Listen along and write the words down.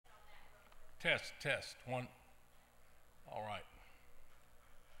Test. One. All right.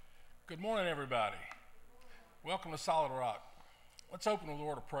 Good morning, everybody. Welcome to Solid Rock. Let's open with a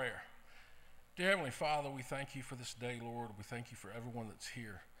word of prayer. Dear Heavenly Father, we thank you for this day, Lord. We thank you for everyone that's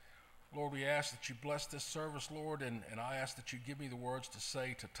here. Lord, we ask that you bless this service, Lord, and I ask that you give me the words to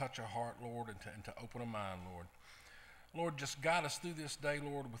say to touch a heart, Lord, and to open a mind, Lord. Lord, just guide us through this day,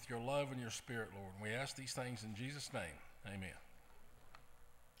 Lord, with your love and your spirit, Lord. And we ask these things in Jesus' name. Amen.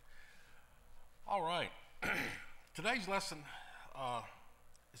 All right. Today's lesson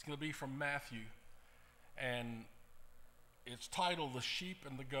is going to be from Matthew, and it's titled The Sheep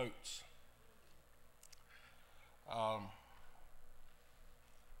and the Goats.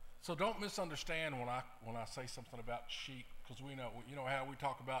 So don't misunderstand when I say something about sheep, because we know how we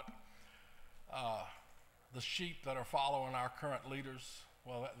talk about the sheep that are following our current leaders.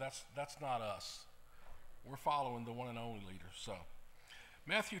 Well, that's not us. We're following the one and only leader. So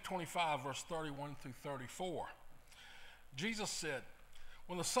Matthew 25, verse 31 through 34. Jesus said,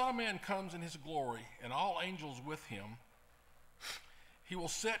 "When the Son of Man comes in his glory and all angels with him, he will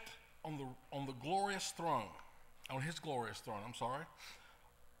sit on his glorious throne.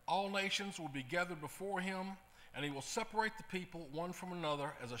 All nations will be gathered before him, and he will separate the people one from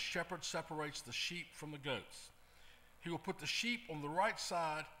another as a shepherd separates the sheep from the goats. He will put the sheep on the right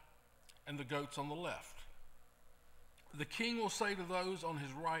side and the goats on the left. The king will say to those on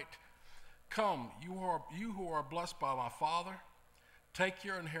his right, 'Come, you who are blessed by my Father, take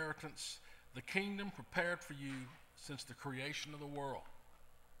your inheritance, the kingdom prepared for you since the creation of the world.'"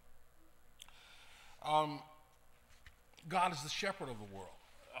 God is the shepherd of the world,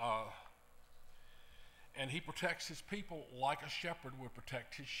 and he protects his people like a shepherd would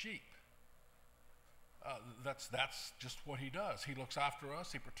protect his sheep. That's just what he does. He looks after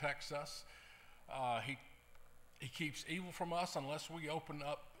us. He protects us. He keeps evil from us unless we open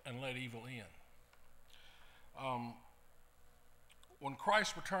up and let evil in. When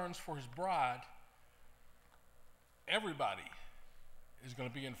Christ returns for his bride, everybody is going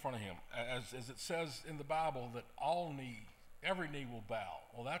to be in front of him. As it says in the Bible that every knee will bow.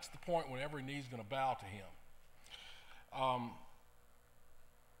 Well, that's the point when every knee is going to bow to him.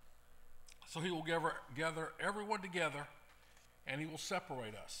 So he will gather everyone together, and he will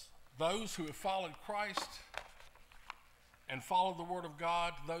separate us. Those who have followed Christ and followed the Word of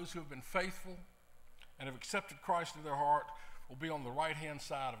God, those who have been faithful and have accepted Christ in their heart, will be on the right-hand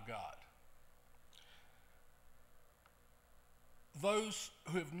side of God. Those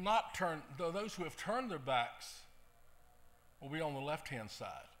who have turned their backs will be on the left-hand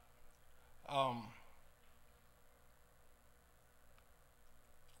side.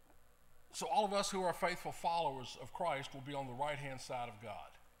 So all of us who are faithful followers of Christ will be on the right-hand side of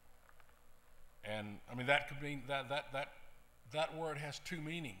God. And I mean, that could mean that word has two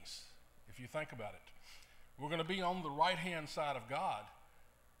meanings if you think about it. We're going to be on the right-hand side of God,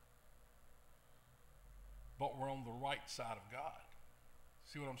 but we're on the right side of God.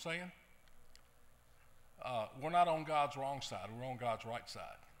 See what I'm saying? We're not on God's wrong side, we're on God's right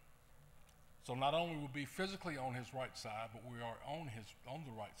side. So not only will we be physically on his right side, but we are on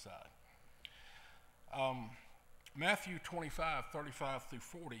the right side. Matthew 25, 35 through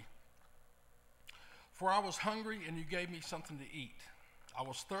 40. "For I was hungry, and you gave me something to eat. I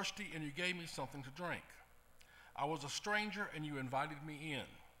was thirsty, and you gave me something to drink. I was a stranger, and you invited me in.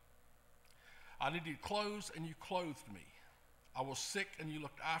 I needed clothes, and you clothed me. I was sick, and you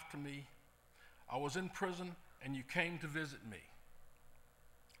looked after me. I was in prison, and you came to visit me.'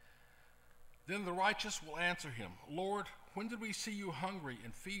 Then the righteous will answer him, 'Lord, when did we see you hungry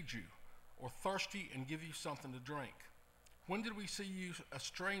and feed you, or thirsty and give you something to drink? When did we see you a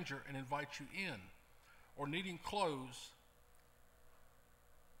stranger and invite you in, or needing clothes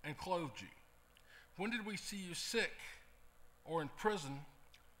and clothed you? When did we see you sick or in prison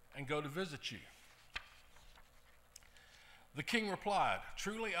and go to visit you?' The king replied,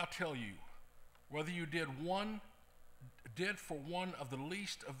 'Truly I tell you, whether you did for one of the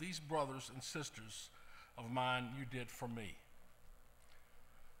least of these brothers and sisters of mine, you did for me.'"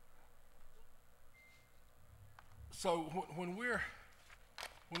 So when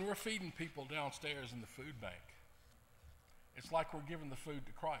we're feeding people downstairs in the food bank, it's like we're giving the food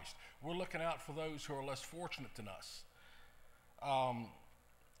to Christ. We're looking out for those who are less fortunate than us.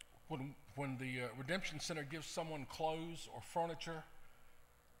 When the Redemption Center gives someone clothes or furniture,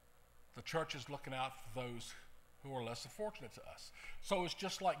 the church is looking out for those who are less fortunate to us. So it's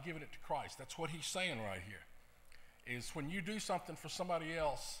just like giving it to Christ. That's what he's saying right here, is when you do something for somebody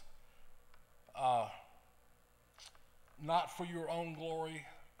else, not for your own glory,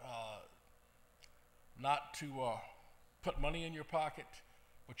 not to put money in your pocket,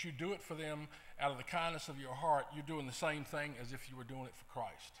 but you do it for them out of the kindness of your heart, you're doing the same thing as if you were doing it for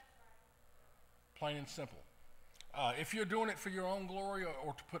Christ. Plain and simple. If you're doing it for your own glory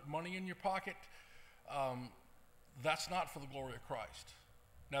or to put money in your pocket, that's not for the glory of Christ.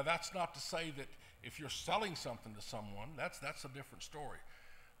 Now, that's not to say that if you're selling something to someone, that's a different story.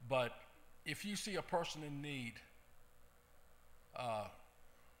 But if you see a person in need,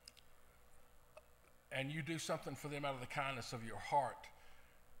 and you do something for them out of the kindness of your heart,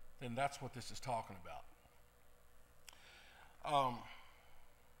 then that's what this is talking about.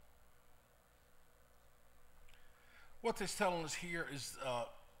 What this is telling us here is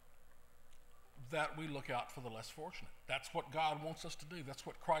that we look out for the less fortunate. That's what God wants us to do. That's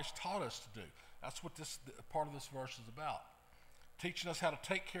what Christ taught us to do. That's what this part of this verse is about. Teaching us how to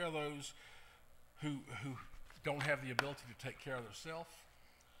take care of those who don't have the ability to take care of themselves.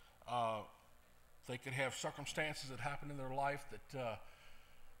 They could have circumstances that happen in their life that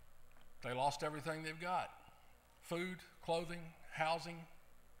they lost everything they've got. Food, clothing, housing.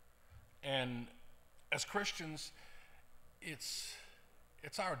 And as Christians, it's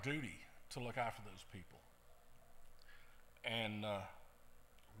our duty to look after those people. And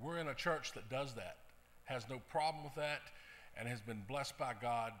we're in a church that does that, has no problem with that, and has been blessed by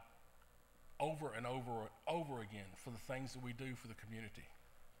God over and over and over again for the things that we do for the community.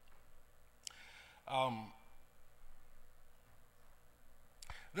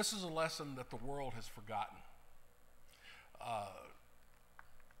 This is a lesson that the world has forgotten.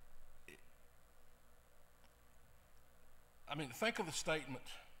 Think of the statement.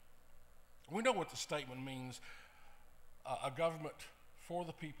 We know what the statement means, a government for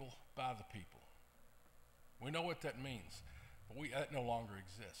the people, by the people. We know what that means, but that no longer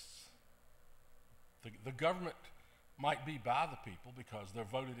exists. The government might be by the people because they're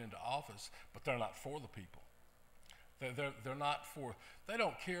voted into office, but they're not for the people. They're not for, they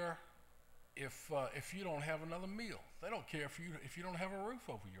don't care if you don't have another meal. They don't care if you don't have a roof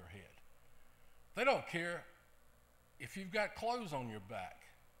over your head. They don't care if you've got clothes on your back,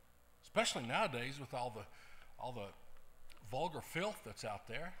 especially nowadays with all the vulgar filth that's out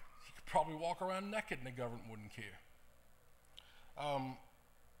there. You could probably walk around naked and the government wouldn't care.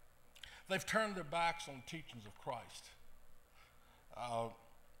 They've turned their backs on the teachings of Christ.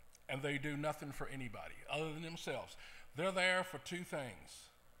 And they do nothing for anybody other than themselves. They're there for two things.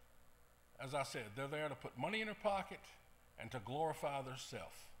 As I said, they're there to put money in their pocket and to glorify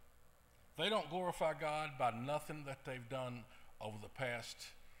themselves. They don't glorify God by nothing that they've done over the past,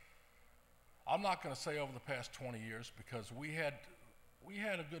 I'm not going to say over the past 20 years, because we had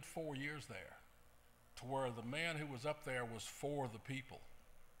a good 4 years there to where the man who was up there was for the people.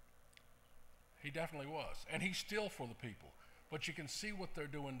 He definitely was, and he's still for the people. But you can see what they're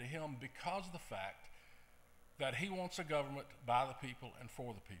doing to him because of the fact that he wants a government by the people and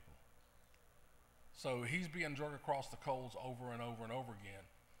for the people. So he's being dragged across the coals over and over and over again.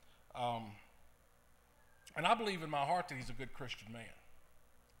 And I believe in my heart that he's a good Christian man.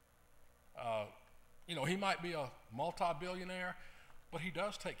 He might be a multi-billionaire, but he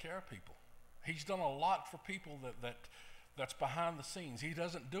does take care of people. He's done a lot for people that's behind the scenes. He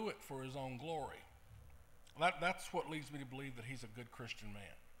doesn't do it for his own glory. That's what leads me to believe that he's a good Christian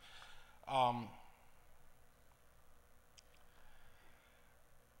man.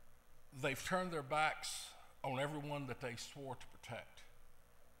 They've turned their backs on everyone that they swore to protect.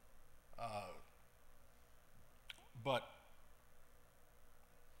 But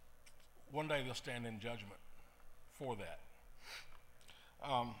one day they'll stand in judgment for that.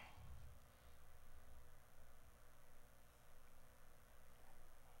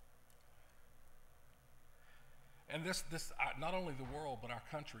 And this not only the world, but our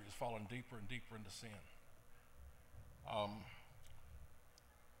country is falling deeper and deeper into sin.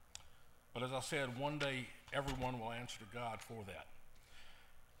 But as I said, one day everyone will answer to God for that.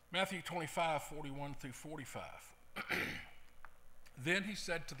 Matthew 25, 41 through 45. Then he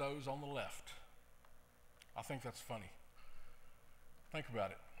said to those on the left, I think that's funny. Think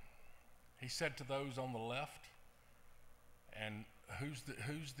about it. He said to those on the left, and who's the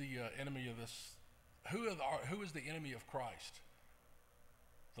enemy of this? Who is the enemy of Christ?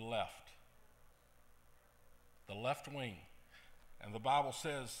 The left. The left wing. And the Bible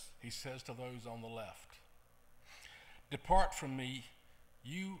says, he says to those on the left, depart from me,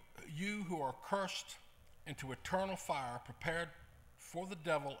 you who are cursed, into eternal fire prepared for the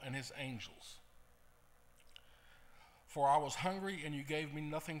devil and his angels. For I was hungry and you gave me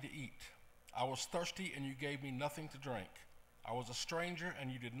nothing to eat. I was thirsty and you gave me nothing to drink. I was a stranger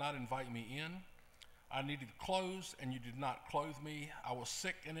and you did not invite me in. I needed clothes and you did not clothe me. I was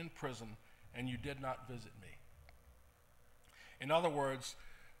sick and in prison and you did not visit me. In other words,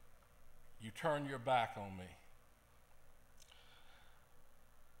 You turn your back on me.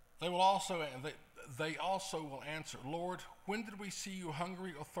 They also will answer, Lord, when did we see you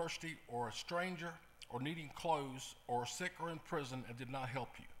hungry or thirsty or a stranger or needing clothes or sick or in prison and did not help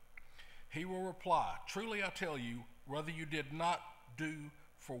you? He will reply, truly I tell you, whether you did not do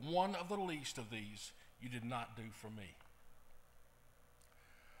for one of the least of these, you did not do for me.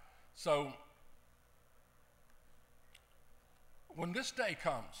 So, when this day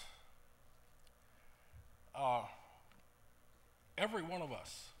comes, every one of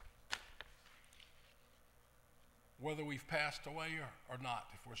us, whether we've passed away or not,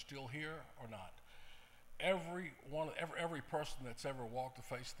 if we're still here or not, every person that's ever walked the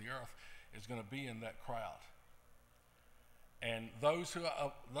face of the earth is going to be in that crowd. And those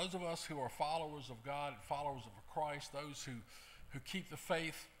of us who are followers of God, followers of Christ, those who keep the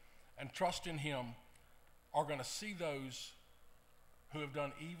faith and trust in Him, are going to see those who have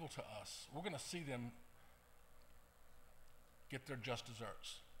done evil to us. We're going to see them get their just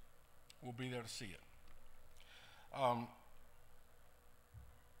desserts. We'll be there to see it.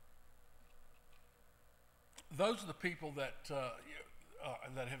 Those are the people that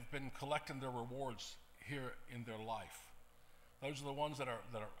have been collecting their rewards here in their life. Those are the ones that are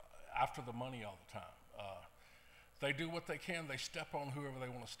after the money all the time. They do what they can. They step on whoever they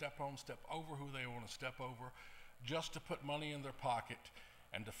want to step on, step over who they want to step over, just to put money in their pocket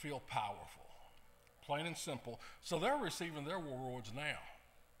and to feel powerful. Plain and simple. So they're receiving their rewards now.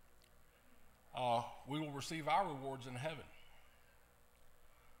 We will receive our rewards in heaven.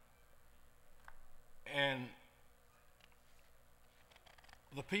 And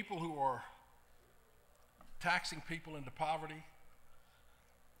the people who are taxing people into poverty,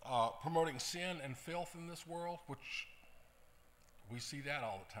 promoting sin and filth in this world, which we see that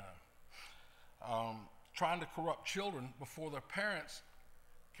all the time, trying to corrupt children before their parents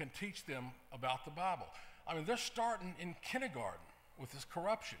can teach them about the Bible. I mean, they're starting in kindergarten with this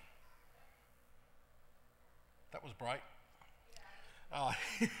corruption. That was bright.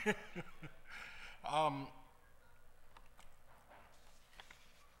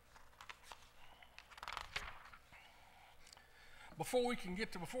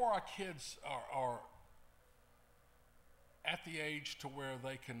 Before our kids are at the age to where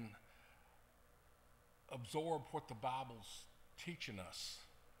they can absorb what the Bible's teaching us.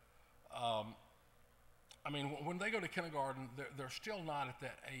 I mean, when they go to kindergarten, they're still not at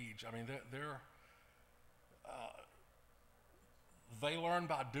that age. I mean, they learn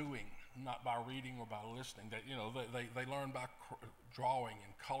by doing, not by reading or by listening. They learn by drawing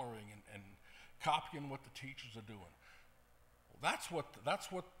and coloring and copying what the teachers are doing. Well, that's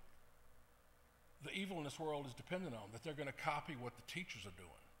what the evil in this world is dependent on, that they're going to copy what the teachers are doing.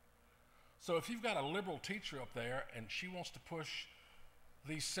 So if you've got a liberal teacher up there and she wants to push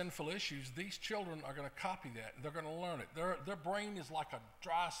these sinful issues, these children are going to copy that. They're going to learn it. Their brain is like a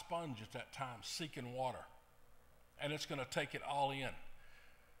dry sponge at that time, seeking water. And it's going to take it all in.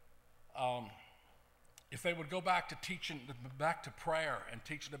 If they would go back to prayer and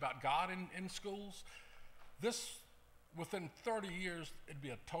teaching about God in schools, within 30 years, it'd be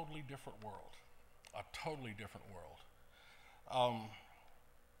a totally different world. A totally different world.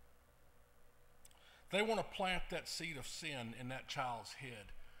 They want to plant that seed of sin in that child's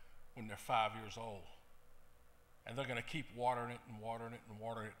head when they're 5 years old. And they're going to keep watering it and watering it and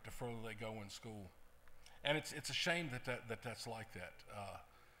watering it the further they go in school. And it's a shame that's like that.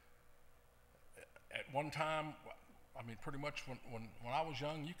 At one time, I mean, pretty much when I was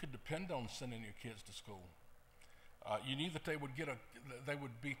young, you could depend on sending your kids to school. You knew that they would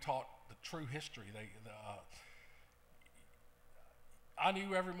be taught the true history. I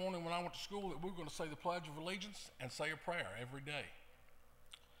knew every morning when I went to school that we were going to say the Pledge of Allegiance and say a prayer every day.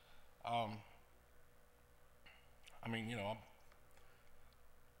 I mean, you know,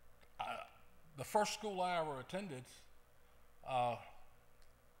 the first school I ever attended,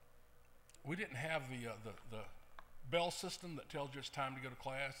 we didn't have the bell system that tells you it's time to go to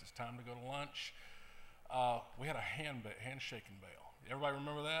class, it's time to go to lunch. We had a handshaking bell. Everybody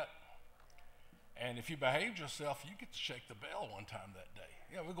remember that? And if you behaved yourself, you get to shake the bell one time that day.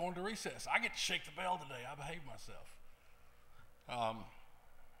 Yeah, we're going to recess. I get to shake the bell today. I behaved myself.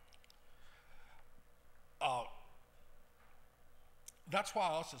 That's why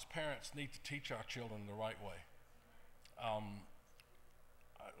us as parents need to teach our children the right way.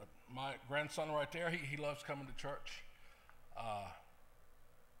 My grandson right there, he loves coming to church.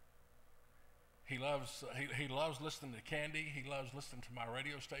 He loves listening to Candy. He loves listening to my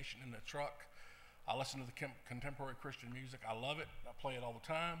radio station in the truck. I listen to the contemporary Christian music. I love it. I play it all the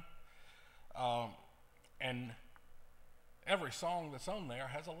time. And every song that's on there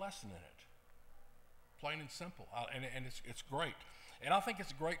has a lesson in it. plain and simple. And it's great. And I think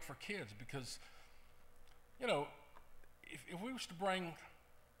it's great for kids because, you know, if we was to bring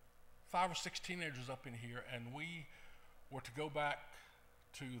 5 or 6 teenagers up in here and we were to go back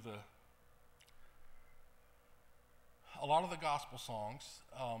to a lot of the gospel songs,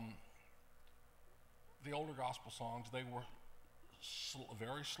 the older gospel songs, they were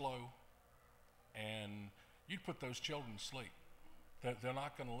very slow, and you'd put those children to sleep. They're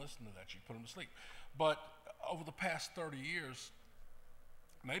not going to listen to that. You put them to sleep. But over the past 30 years,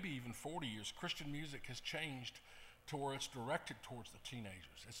 maybe even 40 years, Christian music has changed to where it's directed towards the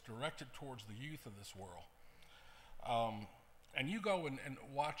teenagers. It's directed towards the youth of this world. And you go and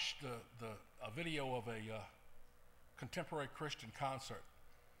watch a video of a contemporary Christian concert.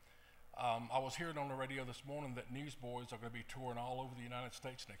 I was hearing on the radio this morning that Newsboys are going to be touring all over the United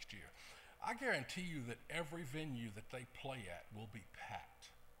States next year. I guarantee you that every venue that they play at will be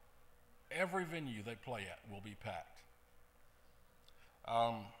packed. Every venue they play at will be packed.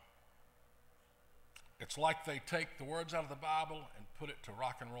 It's like they take the words out of the Bible and put it to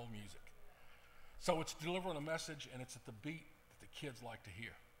rock and roll music. So it's delivering a message, and it's at the beat that the kids like to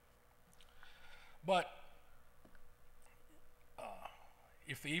hear. But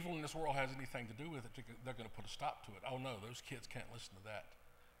if the evil in this world has anything to do with it, they're going to put a stop to it. Oh no, those kids can't listen to that.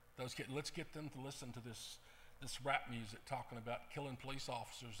 Those kids, let's get them to listen to this rap music talking about killing police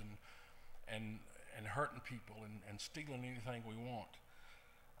officers and hurting people and stealing anything we want.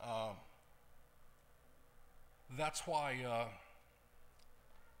 That's why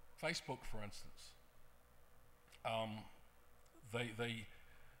Facebook, for instance, they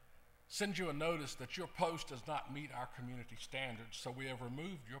send you a notice that your post does not meet our community standards, so we have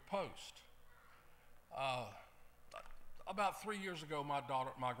removed your post. About 3 years ago,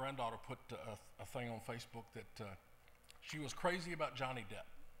 my granddaughter put a thing on Facebook that she was crazy about Johnny Depp,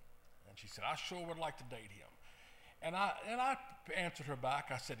 and she said, "I sure would like to date him." And I answered her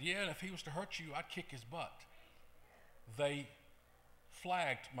back. I said, "Yeah, and if he was to hurt you, I'd kick his butt." They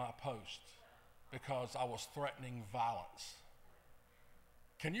flagged my post because I was threatening violence.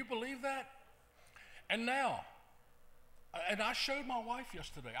 Can you believe that? And now, and I showed my wife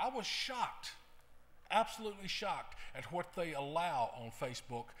yesterday, I was shocked, absolutely shocked at what they allow on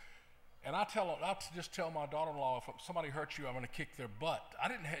Facebook. And I just tell my daughter-in-law, if somebody hurts you, I'm going to kick their butt. I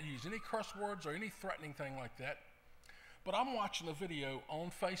didn't use any curse words or any threatening thing like that. But I'm watching a video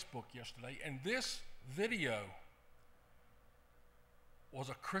on Facebook yesterday, and this video was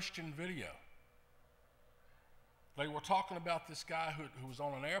a Christian video. They were talking about this guy who was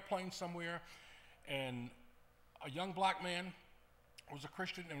on an airplane somewhere, and a young black man was a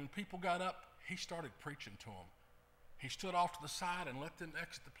Christian, and when people got up, he started preaching to them. He stood off to the side and let them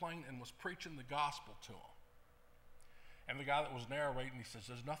exit the plane and was preaching the gospel to them. And the guy that was narrating, he says,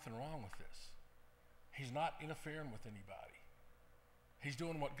 "There's nothing wrong with this. He's not interfering with anybody. He's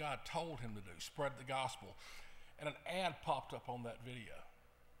doing what God told him to do, spread the gospel." And an ad popped up on that video.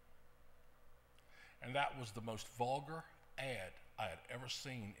 And that was the most vulgar ad I had ever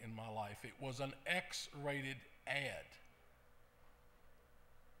seen in my life. It was an X-rated ad.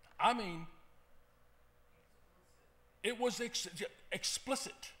 I mean, it was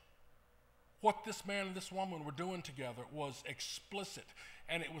explicit. What this man and this woman were doing together was explicit.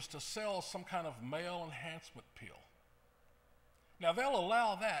 And it was to sell some kind of male enhancement pill. Now, they'll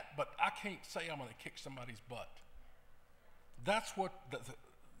allow that, but I can't say I'm going to kick somebody's butt. That's what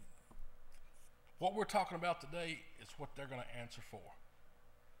what we're talking about today is what they're going to answer for.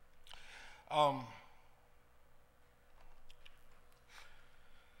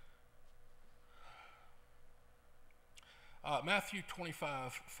 Matthew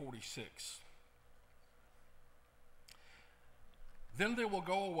 25:46. Then they will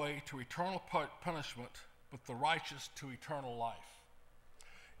go away to eternal punishment, but the righteous to eternal life.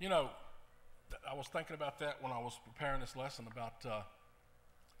 You know, I was thinking about that when I was preparing this lesson about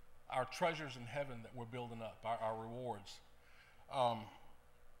our treasures in heaven that we're building up, our rewards. I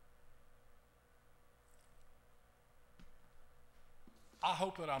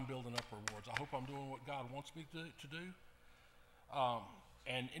hope that I'm building up rewards. I hope I'm doing what God wants me to do.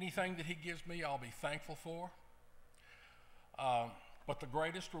 And anything that He gives me, I'll be thankful for. But the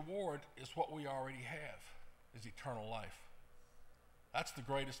greatest reward is what we already have, is eternal life. That's the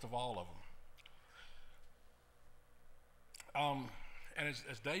greatest of all of them. And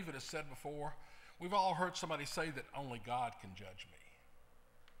as David has said before, we've all heard somebody say that only God can judge me.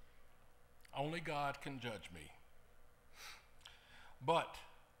 Only God can judge me. But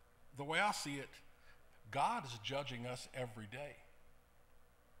the way I see it, God is judging us every day.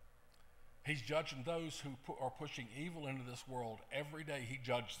 He's judging those who are pushing evil into this world every day. He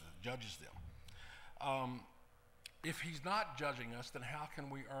judges them. If he's not judging us, then how can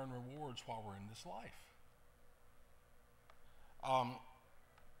we earn rewards while we're in this life?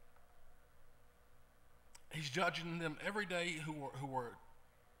 He's judging them every day who are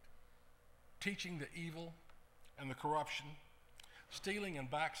teaching the evil and the corruption, stealing and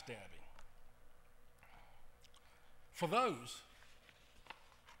backstabbing. For those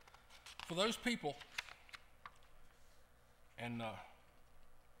people, and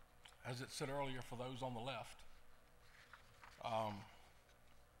as it said earlier, for those on the left,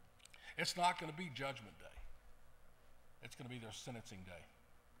 it's not going to be judgment day. It's going to be their sentencing day.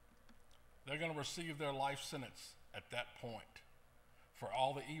 They're going to receive their life sentence at that point for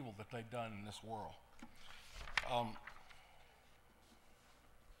all the evil that they've done in this world.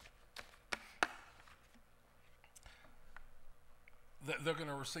 They're going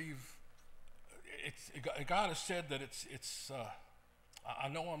to receive. God has said that it's. I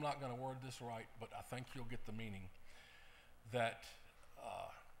know I'm not going to word this right, but I think you'll get the meaning. That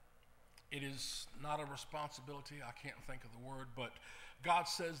it is not a responsibility. I can't think of the word, but God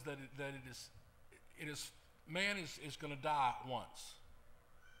says that it is. Man is going to die once,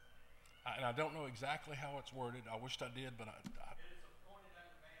 and I don't know exactly how it's worded. I wished I did, but it is appointed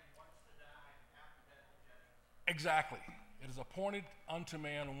unto man once to die, and after that the judgment. Exactly. It is appointed unto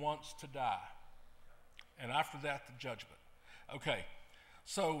man once to die, and after that the judgment. Okay,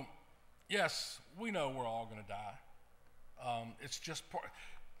 so yes, we know we're all going to die. It's just part.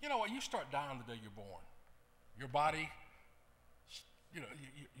 You know what? You start dying the day you're born. Your body,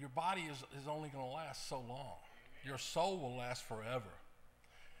 your body is only going to last so long. Your soul will last forever.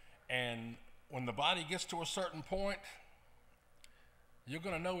 And when the body gets to a certain point, you're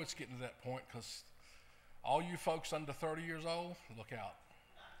going to know it's getting to that point, because all you folks under 30 years old, look out.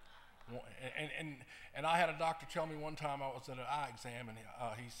 And I had a doctor tell me one time, I was at an eye exam, and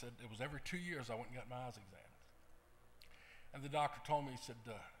he said it was every 2 years I went and got my eyes examined. And the doctor told me, he said,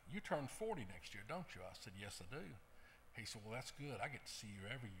 you turn 40 next year, don't you? I said, yes, I do. He said, well, that's good. I get to see you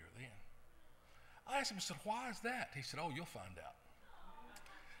every year then. I asked him, I said, why is that? He said, oh, you'll find out.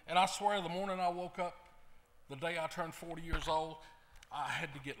 And I swear the morning I woke up, the day I turned 40 years old, I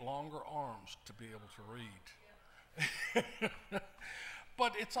had to get longer arms to be able to read.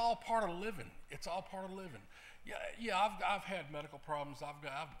 But it's all part of living. It's all part of living. Yeah. I've had medical problems.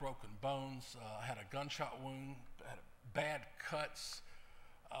 I've broken bones. I had a gunshot wound. Had bad cuts.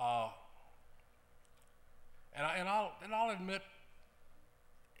 And I'll admit,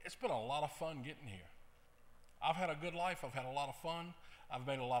 it's been a lot of fun getting here. I've had a good life. I've had a lot of fun. I've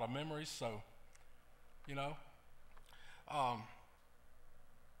made a lot of memories. So, you know.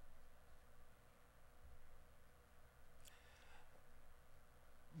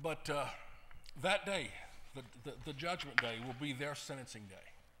 But that day, the judgment day, will be their sentencing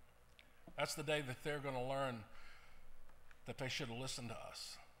day. That's the day that they're going to learn that they should have listened to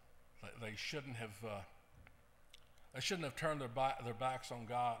us. They shouldn't have turned their backs on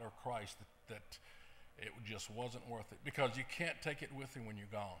God or Christ. That it just wasn't worth it, because you can't take it with you when you're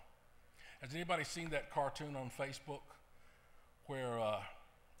gone. Has anybody seen that cartoon on Facebook where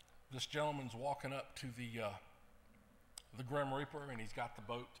this gentleman's walking up to the Grim Reaper, and he's got the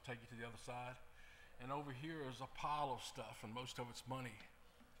boat to take you to the other side, and over here is a pile of stuff, and most of it's money,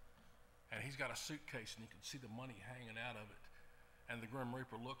 and he's got a suitcase, and you can see the money hanging out of it, and the Grim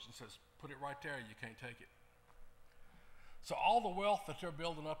Reaper looks and says, put it right there, you can't take it. So all the wealth that they're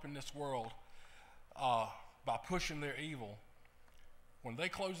building up in this world, by pushing their evil, when they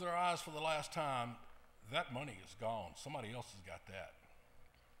close their eyes for the last time, that money is gone. Somebody else has got that.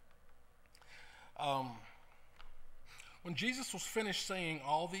 When Jesus was finished saying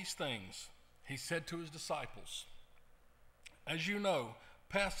all these things, he said to his disciples, as you know,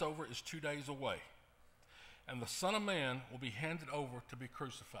 Passover is 2 days away, and the Son of Man will be handed over to be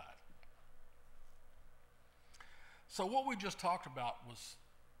crucified. So what we just talked about was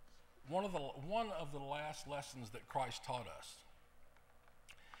one of the last lessons that Christ taught us.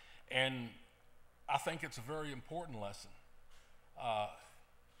 And I think it's a very important lesson.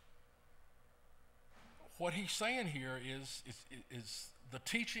 What he's saying here is the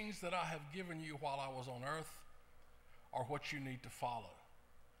teachings that I have given you while I was on earth are what you need to follow.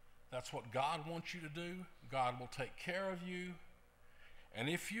 That's what God wants you to do. God will take care of you. And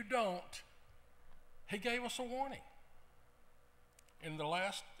if you don't, he gave us a warning. In the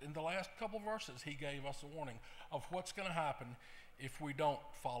last couple verses, he gave us a warning of what's going to happen if we don't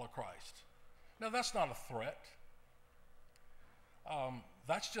follow Christ. Now, that's not a threat.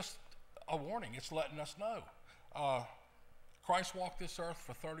 That's just a warning. It's letting us know. Christ walked this earth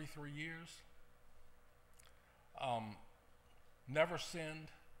for 33 years, never sinned,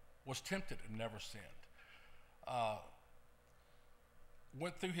 was tempted and never sinned.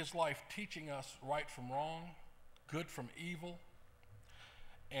 Went through his life teaching us right from wrong, good from evil.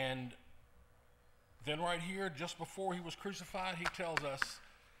 And then right here, just before he was crucified, he tells us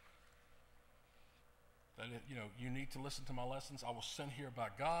that, you need to listen to my lessons. I was sent here by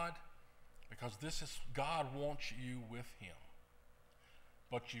God because God wants you with him.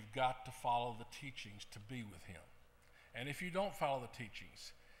 But you've got to follow the teachings to be with him. And if you don't follow the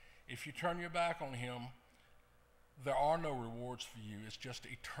teachings, if you turn your back on him, there are no rewards for you. It's just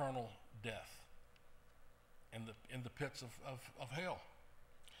eternal death in the pits of hell.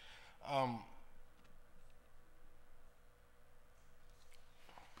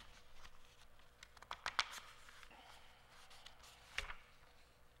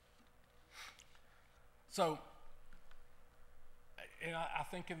 So, and I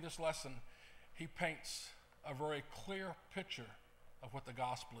think in this lesson, he paints a very clear picture of what the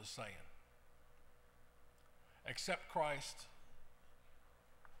gospel is saying. Accept Christ,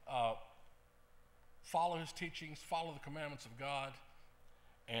 follow his teachings, follow the commandments of God,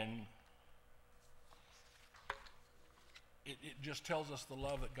 and it just tells us the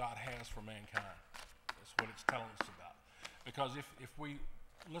love that God has for mankind. That's what it's telling us about. Because if we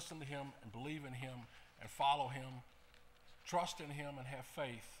listen to him and believe in him and follow him, trust in him and have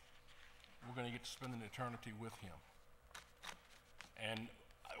faith, we're going to get to spend an eternity with him. And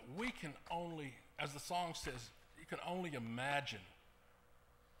we can only, as the song says, you can only imagine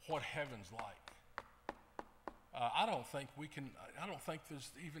what heaven's like. I don't think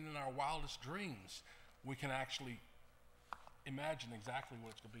there's, even in our wildest dreams, we can actually imagine exactly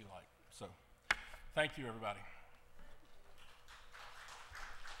what it's going to be like. So, thank you, everybody.